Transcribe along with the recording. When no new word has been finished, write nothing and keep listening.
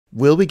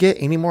Will we get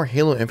any more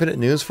Halo Infinite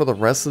news for the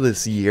rest of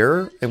this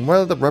year? And what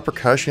are the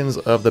repercussions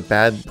of the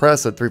bad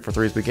press that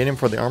 343 is beginning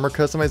for the armor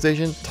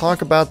customization?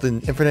 Talk about the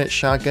Infinite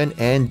Shotgun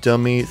and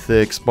Dummy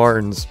Thicc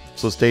Spartans.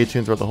 So stay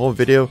tuned throughout the whole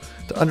video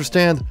to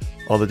understand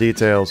all the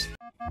details.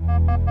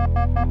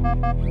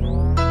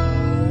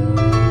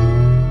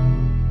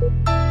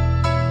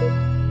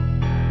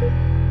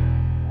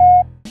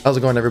 How's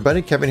it going,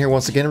 everybody? Kevin here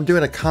once again. I'm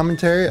doing a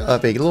commentary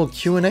of a little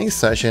Q&A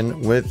session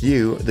with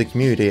you, the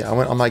community. I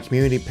went on my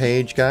community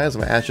page, guys.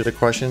 I'm gonna ask you the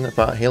question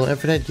about Halo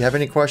Infinite. Do you have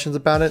any questions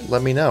about it?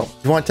 Let me know.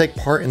 If you want to take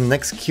part in the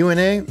next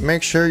Q&A,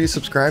 make sure you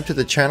subscribe to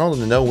the channel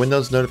to know when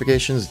those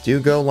notifications do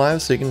go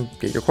live so you can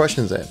get your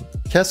questions in.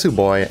 Kesu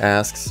Boy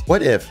asks,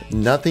 what if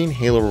nothing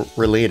Halo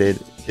related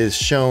is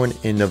shown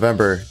in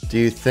November? Do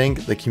you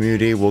think the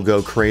community will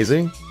go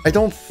crazy? I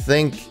don't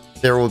think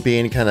there will be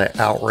any kind of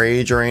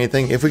outrage or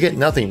anything. If we get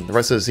nothing the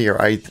rest of this year,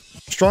 I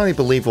strongly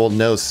believe we'll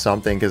know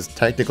something, because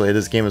technically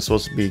this game is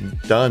supposed to be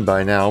done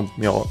by now,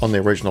 you know, on the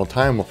original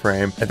time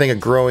frame. I think a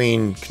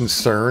growing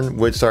concern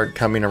would start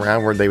coming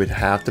around where they would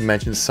have to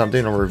mention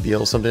something or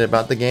reveal something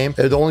about the game.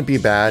 It'd only be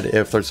bad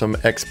if there's some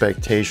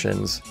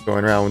expectations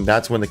going around.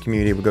 That's when the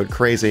community would go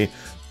crazy.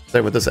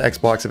 So with this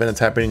Xbox event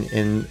that's happening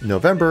in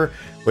November,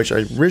 which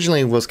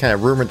originally was kind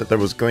of rumored that there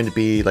was going to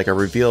be like a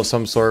reveal of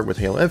some sort with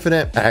Halo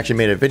Infinite. I actually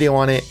made a video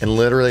on it, and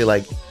literally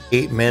like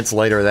 8 minutes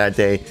later that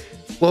day,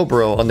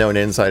 Flowbro, unknown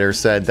insider,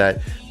 said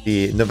that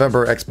the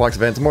November Xbox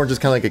event is more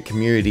just kind of like a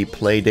community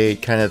play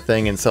date kind of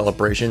thing and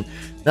celebration,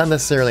 not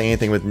necessarily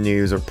anything with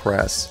news or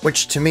press,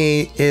 which to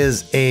me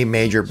is a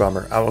major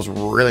bummer. I was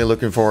really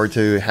looking forward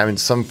to having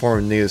some form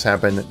of news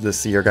happen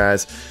this year,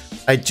 guys.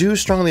 I do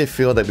strongly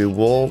feel that we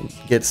will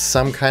get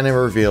some kind of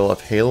reveal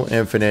of Halo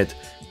Infinite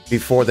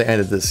before the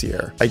end of this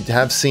year. I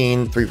have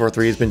seen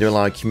 343 has been doing a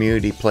lot of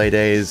community play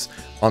days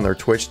on their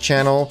Twitch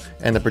channel,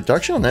 and the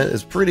production on it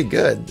is pretty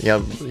good.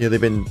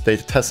 They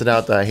tested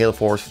out the Halo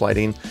Force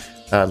flighting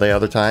the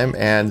other time,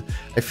 and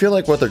I feel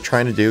like what they're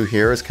trying to do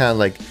here is kind of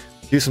like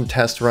do some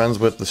test runs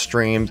with the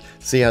streams,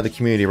 see how the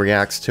community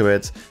reacts to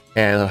it,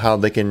 and how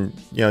they can,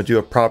 you know, do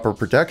a proper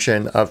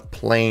production of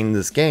playing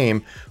this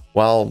game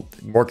while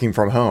working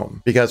from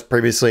home. Because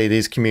previously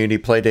these community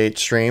playdate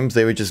streams,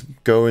 they would just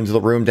go into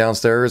the room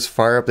downstairs,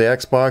 fire up the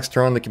Xbox,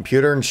 turn on the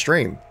computer, and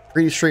stream.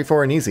 Pretty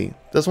straightforward and easy.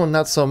 This one,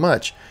 not so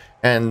much.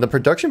 And the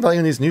production value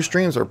in these new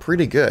streams are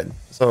pretty good.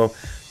 So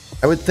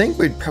I would think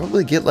we'd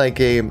probably get like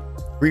a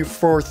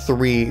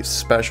 343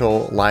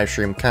 special live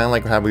stream, kind of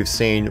like how we've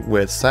seen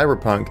with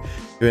Cyberpunk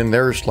doing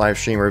their live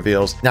stream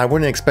reveals. Now, I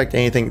wouldn't expect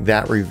anything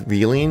that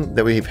revealing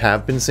that we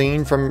have been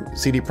seeing from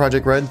CD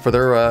Projekt Red for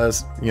their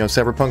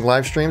Cyberpunk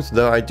live streams,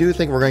 though I do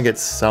think we're gonna get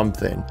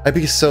something. I'd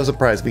be so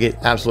surprised if we get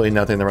absolutely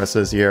nothing the rest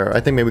of this year. I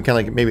think maybe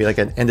kind of like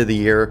an end of the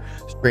year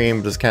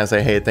stream, just kind of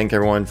say, hey, thank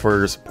everyone for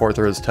your support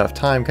through this tough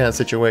time kind of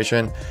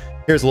situation.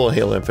 Here's a little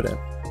Halo Infinite.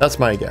 That's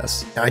my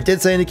guess. Now, I did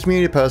say in the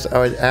community post I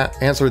would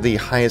answer the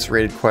highest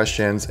rated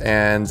questions,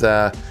 and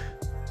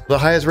the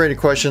highest rated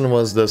question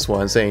was this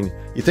one, saying,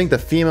 you think the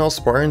female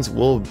Spartans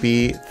will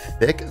be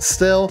thick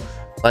still,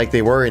 like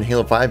they were in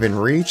Halo 5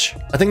 and Reach?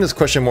 I think this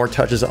question more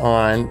touches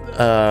on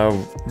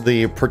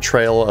the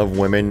portrayal of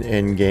women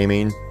in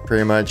gaming,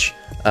 pretty much.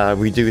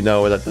 We do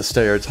know that the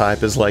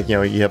stereotype is like, you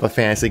know, you have a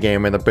fantasy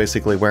game and they're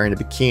basically wearing a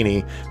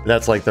bikini, but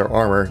that's like their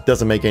armor.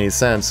 Doesn't make any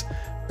sense,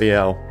 but you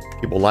know,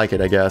 people like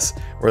it, I guess.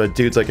 Or the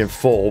dude's like in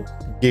full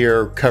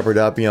gear, covered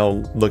up, you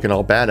know, looking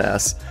all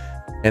badass.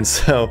 And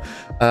so,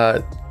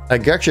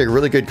 actually a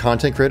really good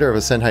content creator of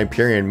Ascend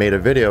Hyperion made a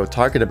video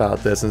talking about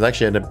this, and it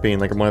actually ended up being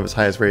like one of his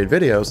highest rated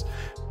videos,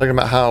 talking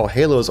about how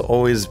Halo's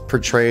always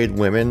portrayed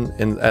women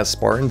as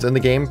Spartans in the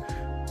game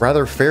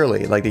rather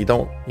fairly. Like they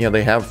don't, you know,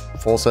 they have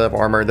full set of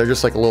armor, they're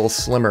just like a little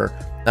slimmer.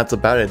 That's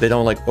about it. They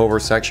don't like over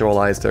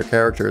sexualize their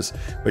characters,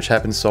 which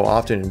happens so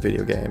often in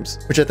video games,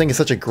 which I think is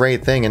such a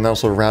great thing, and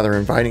also rather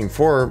inviting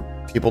for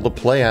people to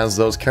play as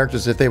those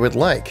characters if they would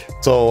like.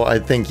 So I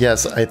think,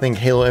 yes, I think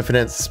Halo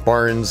Infinite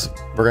Spartans,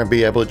 we're going to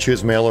be able to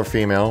choose male or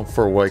female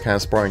for what kind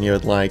of Spartan you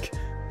would like.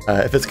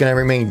 If it's going to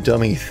remain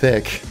Dummy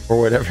Thicc, or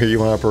whatever you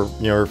want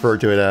to refer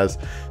to it as,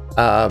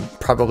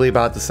 probably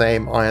about the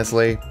same,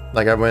 honestly.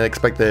 Like, I wouldn't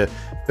expect the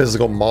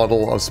physical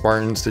model of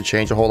Spartans to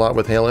change a whole lot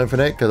with Halo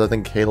Infinite, because I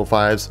think Halo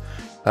 5's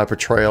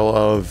portrayal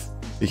of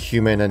the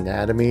human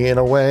anatomy in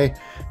a way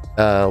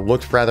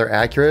looked rather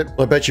accurate.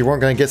 I bet you weren't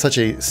going to get such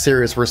a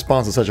serious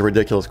response to such a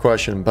ridiculous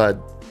question, but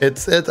I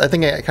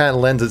think it kind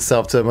of lends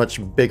itself to a much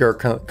bigger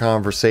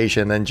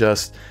conversation than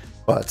just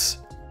butts.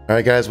 All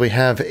right, guys, we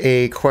have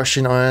a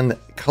question on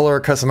color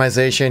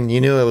customization.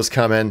 You knew it was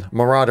coming.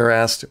 Marauder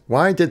asked,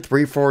 why did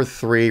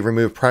 343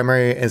 remove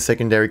primary and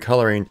secondary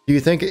coloring? Do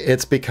you think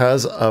it's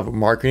because of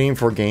marketing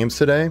for games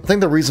today? I think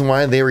the reason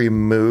why they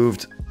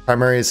removed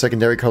primary and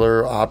secondary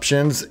color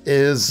options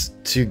is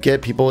to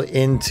get people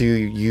into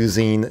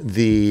using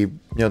the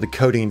the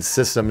coding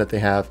system that they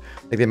have.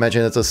 Like they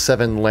mentioned, it's a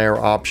 7-layer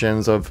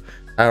options of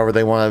however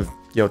they want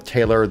to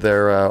tailor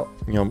their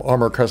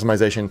armor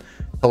customization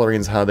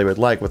colorings how they would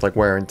like, with like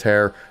wear and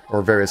tear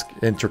or various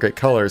intricate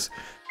colors.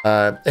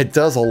 It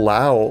does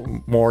allow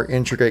more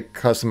intricate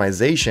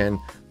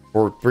customization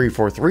for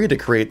 343 to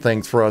create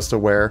things for us to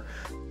wear.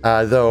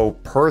 Though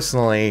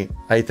personally,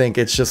 I think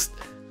it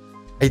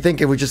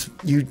would just,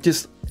 you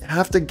just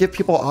have to give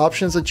people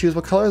options to choose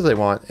what colors they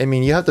want. I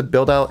mean, you have to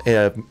build out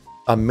an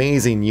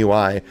amazing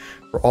UI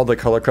for all the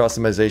color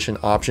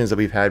customization options that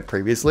we've had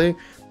previously.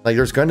 Like,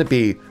 there's going to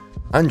be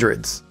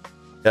hundreds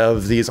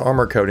of these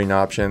armor coating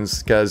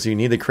options because you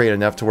need to create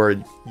enough to where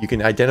you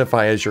can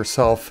identify as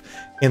yourself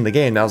in the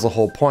game. That was the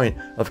whole point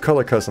of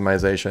color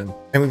customization.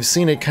 And we've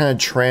seen it kind of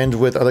trend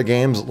with other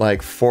games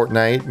like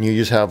Fortnite, and you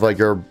just have like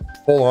your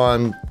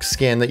full-on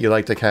skin that you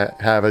like to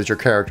have as your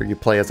character. You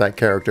play as that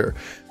character.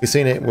 You've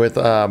seen it with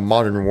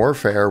Modern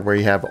Warfare, where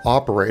you have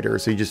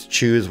operators. So you just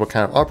choose what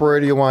kind of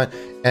operator you want,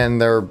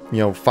 and there are, you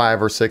know,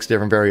 5 or 6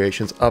 different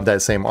variations of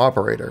that same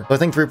operator. So I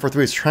think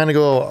 343 is trying to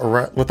go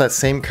around with that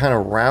same kind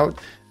of route.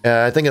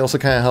 I think it also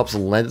kind of helps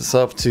lend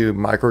itself to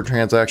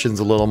microtransactions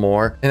a little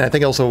more. And I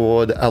think it also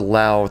would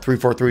allow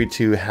 343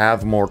 to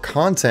have more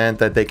content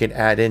that they can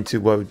add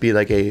into what would be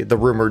like the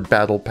rumored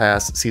battle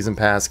pass, season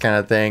pass kind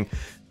of thing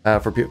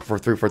for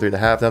 343 to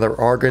have. Now, there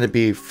are going to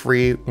be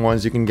free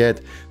ones you can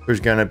get.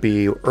 There's going to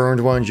be earned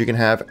ones you can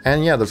have.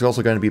 And yeah, there's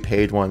also going to be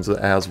paid ones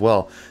as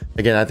well.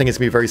 Again, I think it's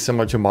going to be very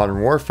similar to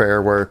Modern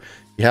Warfare, where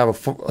you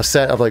have a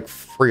set of like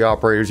free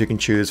operators you can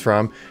choose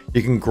from.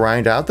 You can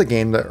grind out the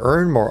game to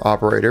earn more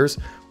operators,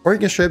 or you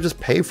can straight up just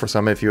pay for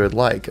some if you would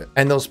like.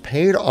 And those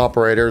paid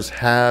operators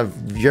have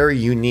very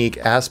unique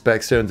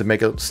aspects to them to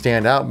make it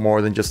stand out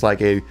more than just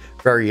like a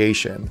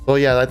variation. So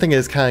yeah, I think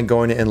it's kind of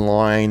going in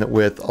line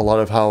with a lot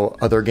of how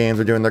other games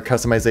are doing their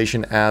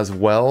customization as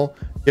well.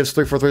 Gives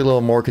 343 a little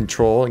more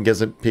control and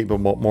gives people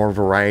more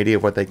variety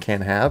of what they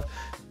can have.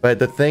 But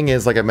the thing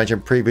is, like I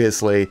mentioned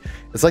previously,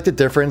 it's like the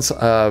difference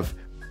of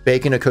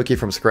baking a cookie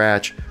from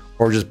scratch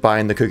or just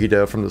buying the cookie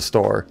dough from the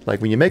store.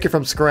 Like when you make it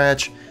from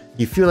scratch,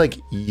 you feel like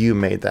you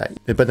made that.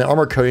 But the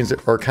armor coatings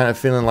are kind of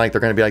feeling like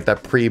they're going to be like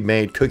that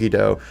pre-made cookie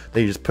dough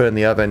that you just put in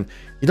the oven.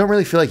 You don't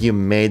really feel like you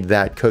made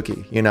that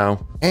cookie, you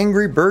know?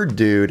 Angry Bird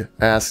Dude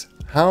asks,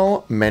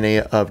 how many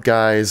of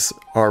guys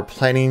are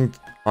planning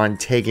on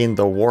taking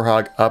the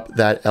Warthog up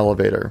that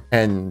elevator?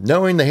 And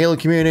knowing the Halo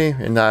community,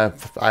 and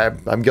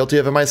I'm guilty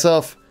of it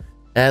myself,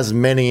 as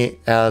many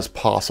as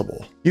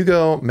possible.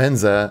 Hugo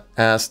Menza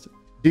asked,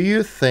 do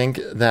you think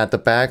that the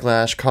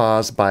backlash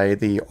caused by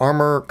the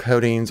armor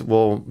coatings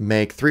will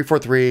make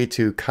 343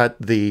 to cut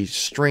the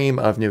stream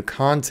of new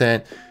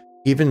content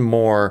even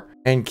more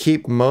and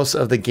keep most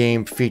of the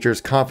game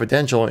features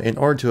confidential in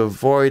order to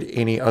avoid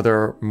any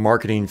other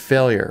marketing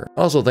failure?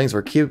 Also, thanks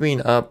for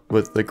keeping up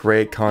with the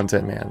great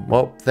content, man.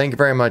 Well, thank you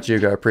very much,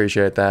 Hugo. I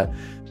appreciate that.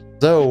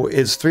 So,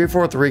 is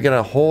 343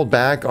 going to hold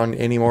back on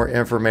any more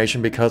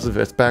information because of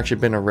it's actually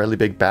been a really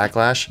big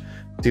backlash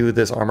to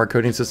this armor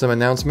coating system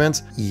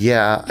announcement?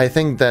 Yeah, I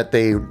think that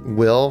they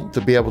will, to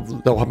be able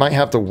to, they might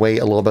have to wait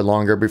a little bit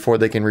longer before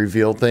they can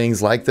reveal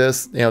things like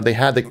this. You know, they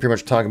had to pretty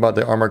much talk about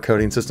the armor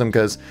coating system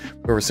because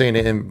we were seeing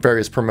it in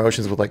various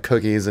promotions with like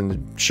cookies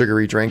and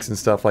sugary drinks and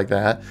stuff like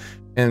that.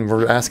 And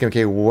we're asking,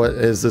 okay, what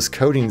is this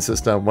coating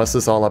system? What's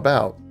this all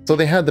about? So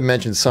they had to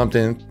mention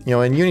something, you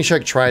know, and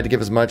Unyshek tried to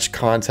give as much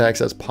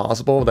context as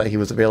possible that he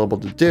was available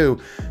to do,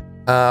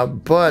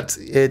 but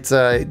it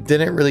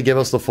didn't really give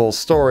us the full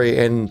story.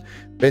 And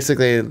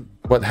basically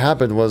what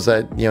happened was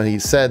that, you know, he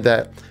said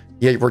that,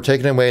 yeah, we're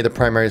taking away the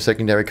primary and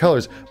secondary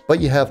colors,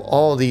 but you have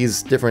all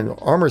these different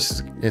armor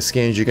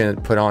skins you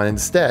can put on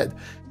instead.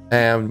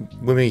 And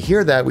when we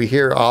hear that, we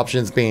hear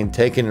options being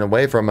taken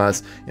away from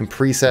us and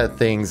preset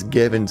things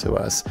given to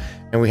us.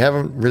 And we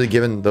haven't really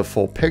given the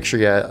full picture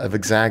yet of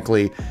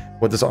exactly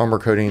what this armor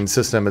coating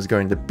system is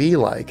going to be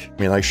like.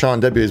 I mean, like Sean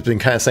W has been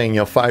kind of saying, you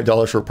know,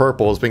 $5 for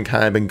purple has been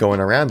kind of going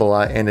around a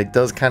lot, and it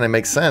does kind of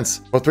make sense.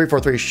 What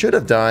 343 should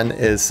have done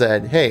is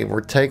said, hey, we're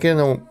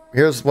taking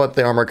here's what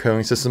the armor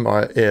coating system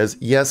is.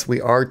 Yes,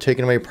 we are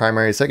taking away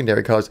primary and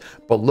secondary colors,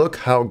 but look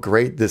how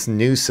great this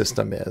new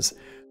system is.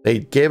 They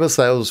gave us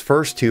those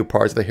first two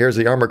parts, that here's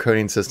the armor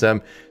coating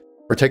system,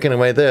 we're taking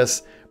away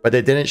this, but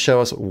they didn't show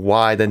us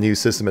why the new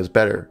system is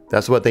better.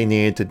 That's what they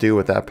needed to do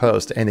with that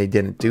post, and they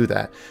didn't do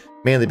that.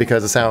 Mainly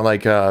because it sounded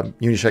like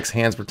Unyshek's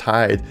hands were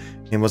tied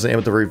and wasn't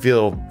able to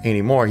reveal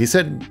anymore. He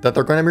said that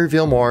they're going to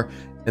reveal more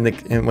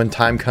when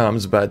time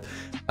comes, but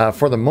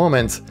for the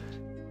moment,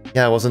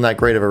 yeah, it wasn't that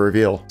great of a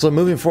reveal. So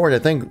moving forward, I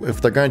think if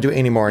they're going to do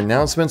any more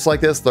announcements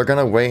like this, they're going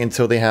to wait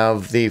until they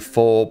have the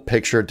full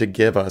picture to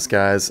give us,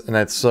 guys. And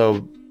that's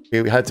so...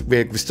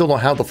 We still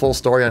don't have the full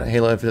story on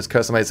Halo Infinite's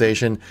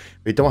customization.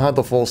 We don't have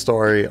the full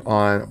story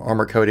on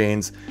armor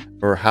coatings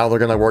or how they're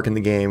going to work in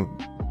the game.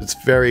 It's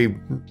very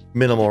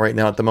minimal right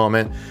now at the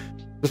moment.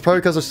 It's probably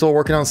because they're still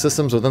working on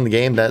systems within the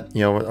game that,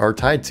 you know, are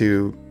tied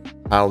to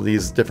how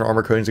these different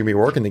armor coatings are going to be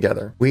working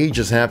together. We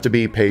just have to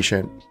be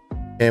patient.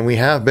 And we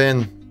have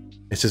been.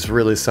 It just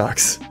really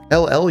sucks.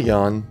 LL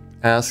Yon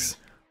asks,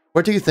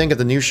 what do you think of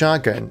the new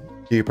shotgun?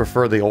 Do you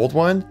prefer the old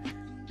one?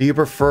 Do you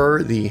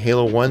prefer the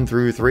Halo 1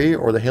 through 3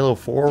 or the Halo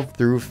 4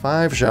 through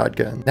 5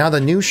 shotgun? Now,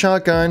 the new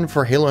shotgun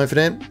for Halo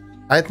Infinite,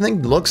 I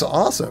think looks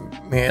awesome.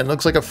 Man, it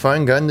looks like a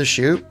fun gun to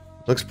shoot.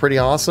 Looks pretty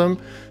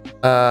awesome.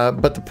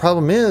 But the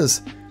problem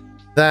is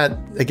that,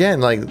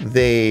 again, like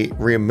they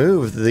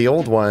removed the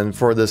old one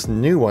for this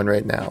new one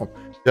right now.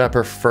 Do I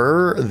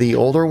prefer the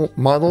older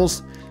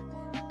models?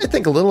 I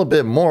think a little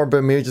bit more,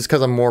 but maybe just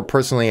because I'm more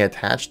personally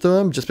attached to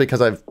them, just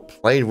because I've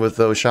played with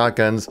those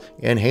shotguns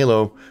in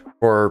Halo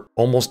for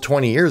almost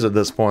 20 years at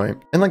this point.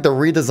 And like the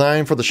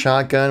redesign for the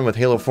shotgun with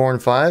Halo 4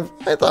 and 5,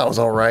 I thought it was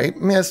all right. I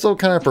mean, I still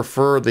kind of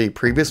prefer the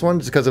previous one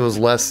just because it was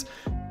less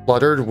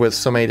cluttered with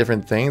so many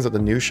different things that the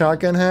new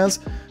shotgun has.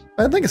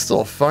 I think it's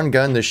still a fun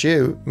gun to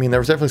shoot. I mean, there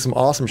was definitely some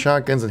awesome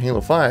shotguns in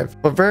Halo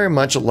 5, but very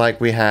much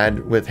like we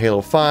had with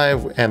Halo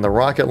 5 and the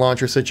rocket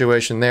launcher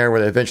situation there,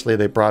 where eventually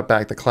they brought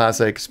back the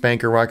classic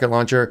Spanker rocket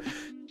launcher.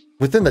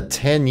 Within the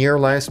 10-year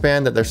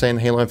lifespan that they're saying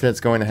Halo Infinite's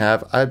going to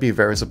have, I'd be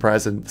very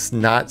surprised to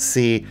not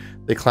see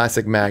the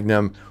classic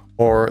Magnum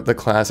or the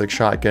classic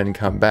shotgun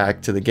come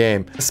back to the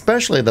game,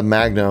 especially the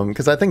Magnum,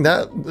 because I think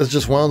that is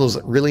just one of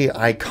those really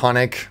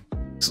iconic,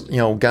 you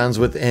know, guns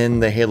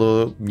within the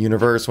Halo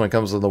universe when it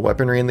comes to the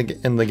weaponry in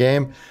the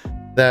game,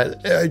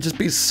 that I'd just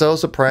be so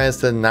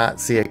surprised to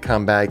not see it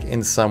come back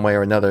in some way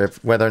or another,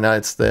 whether or not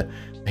it's the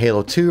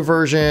Halo 2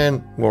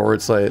 version, or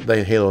it's like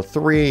the Halo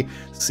 3,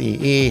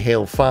 CE,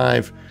 Halo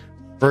 5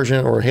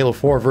 version, or Halo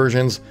 4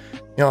 versions.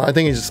 You know, I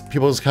think it's just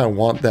people just kind of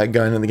want that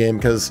gun in the game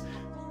because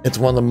it's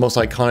one of the most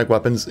iconic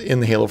weapons in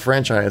the Halo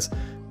franchise,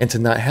 and to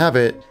not have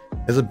it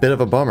is a bit of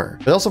a bummer.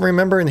 But also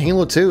remember in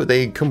Halo 2,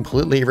 they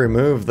completely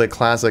removed the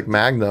classic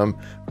Magnum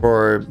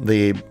for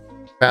the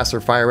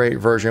faster fire rate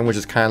version, which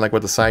is kind of like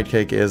what the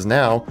Sidekick is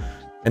now,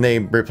 and they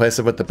replaced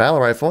it with the battle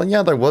rifle. And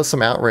yeah, there was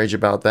some outrage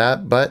about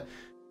that, but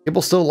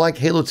people still like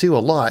Halo 2 a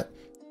lot,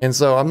 and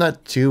so I'm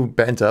not too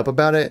bent up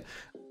about it,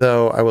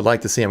 though I would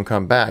like to see him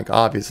come back,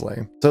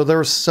 obviously. So there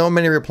were so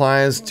many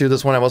replies to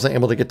this one, I wasn't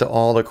able to get to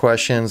all the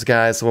questions,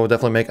 guys, so we'll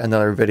definitely make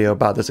another video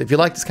about this. If you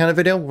like this kind of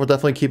video, we'll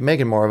definitely keep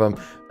making more of them,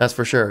 that's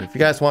for sure. If you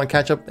guys want to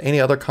catch up any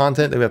other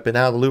content that we've been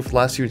out of the loop for the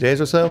last few days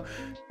or so,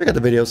 check out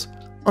the videos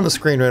on the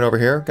screen right over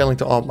here. Got a link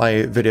to all my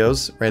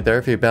videos right there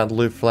if you've been out of the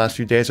loop for the last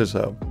few days or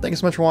so. Thank you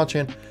so much for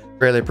watching,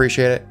 greatly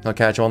appreciate it. I'll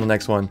catch you on the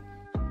next one.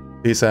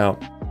 Peace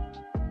out.